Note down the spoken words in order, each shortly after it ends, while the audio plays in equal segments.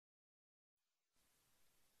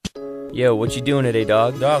Yo, what you doing today,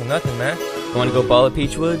 dog? Dog, nothing, man. You wanna go ball at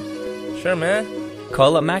Peachwood? Sure, man.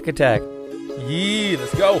 Call up Mac Attack. Yeah,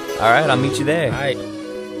 let's go. Alright, I'll meet you there. Alright.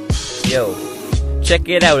 Yo, check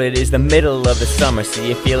it out, it is the middle of the summer. See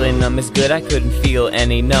you feeling numb is good, I couldn't feel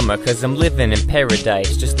any number. Cause I'm living in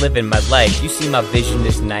paradise, just living my life. You see my vision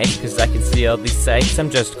is nice, cause I can see all these sights. I'm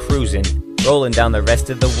just cruising, rolling down the rest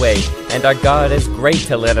of the way. And our God is great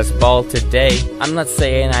to let us ball today. I'm not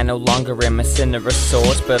saying I no longer am a sinner of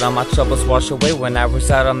sorts, but all my troubles wash away when I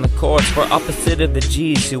was out on the courts. We're opposite of the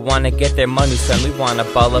G's who wanna get their money, son. We wanna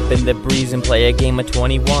ball up in the breeze and play a game of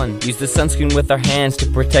 21. Use the sunscreen with our hands to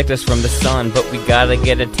protect us from the sun, but we gotta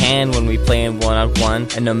get a tan when we playin' one-on-one.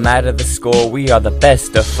 And no matter the score, we are the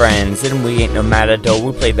best of friends. And we ain't no matador,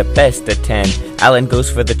 we play the best of 10. Allen goes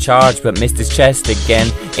for the charge, but missed his chest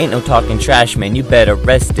again. Ain't no talking trash, man, you better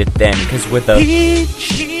rest it then. Cause with a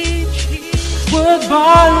Peachwood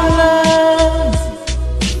Ballers,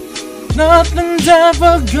 nothing's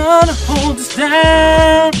ever gonna hold us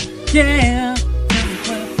down, yeah.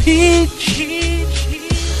 Peachwood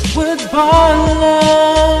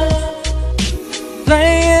Ballers,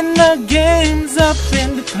 playing the games up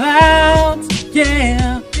in the clouds,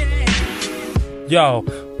 yeah. Yo,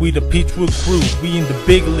 we the Peachwood crew. We in the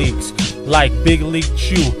big leagues, like Big League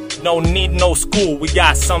Chew. No need no school, we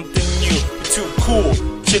got something new. We too cool,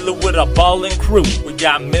 chillin' with a ballin' crew. We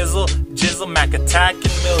got Mizzle, Jizzle, Mac Attack,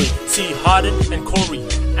 and Millie, C-Hearted, and Corey,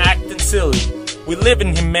 acting silly. We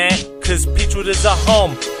livin' here, man, cause Peachwood is our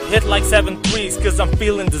home. Hit like 7 threes, cause I'm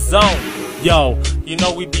feeling the zone. Yo, you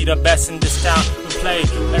know we be the best in this town. We play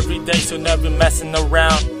every day, so never messin'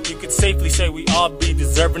 around. You could safely say we all be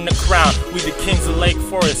deserving the crown. We the kings of Lake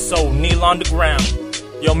Forest, so kneel on the ground.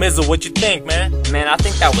 Yo, Mizzle, what you think, man? man, I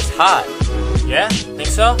think that was hot. Yeah? Think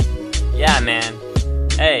so? Yeah, man.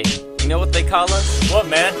 Hey, you know what they call us? What,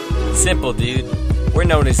 man? Simple, dude. We're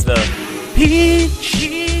known as the Peachwood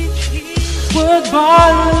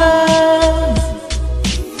Ballers,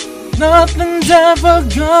 nothing's ever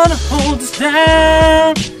gonna hold us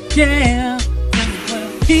down, yeah.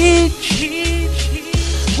 Peachwood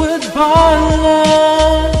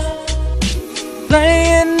Ballers,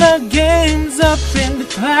 playing the games up in the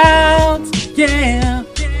clouds, yeah.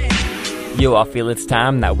 Yo, I feel it's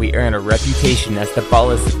time that we earn a reputation as the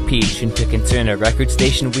ballers of Peach. And to concern a record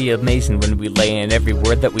station, we amazing when we lay in every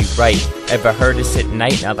word that we write. Ever heard us at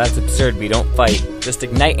night? Now that's absurd, we don't fight. Just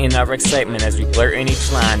igniting our excitement as we blurt in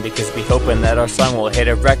each line, because we hoping that our song will hit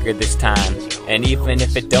a record this time. And even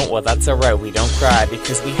if it don't, well that's alright, we don't cry,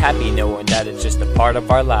 because we happy knowing that it's just a part of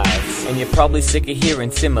our lives. And you're probably sick of hearing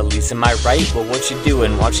similes, am I right? Well, what you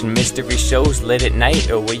doing? Watching mystery shows late at night?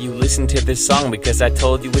 Or will you listen to this song because I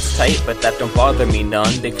told you it's tight? But that don't bother me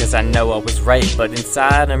none, because I know I was right. But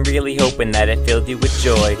inside I'm really hoping that it filled you with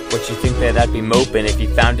joy. What you think that I'd be moping if you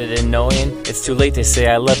found it annoying? It's too late to say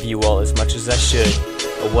I love you all as much as I should,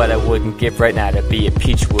 or what I wouldn't give right now to be a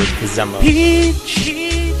Peachwood, cause I'm a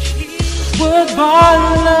Peachwood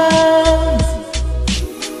Ballers,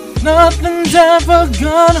 nothing's ever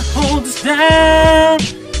gonna hold us down,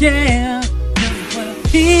 yeah.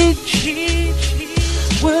 Peachwood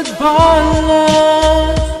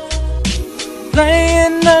Ballers,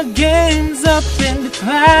 playing the games up in the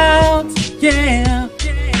clouds.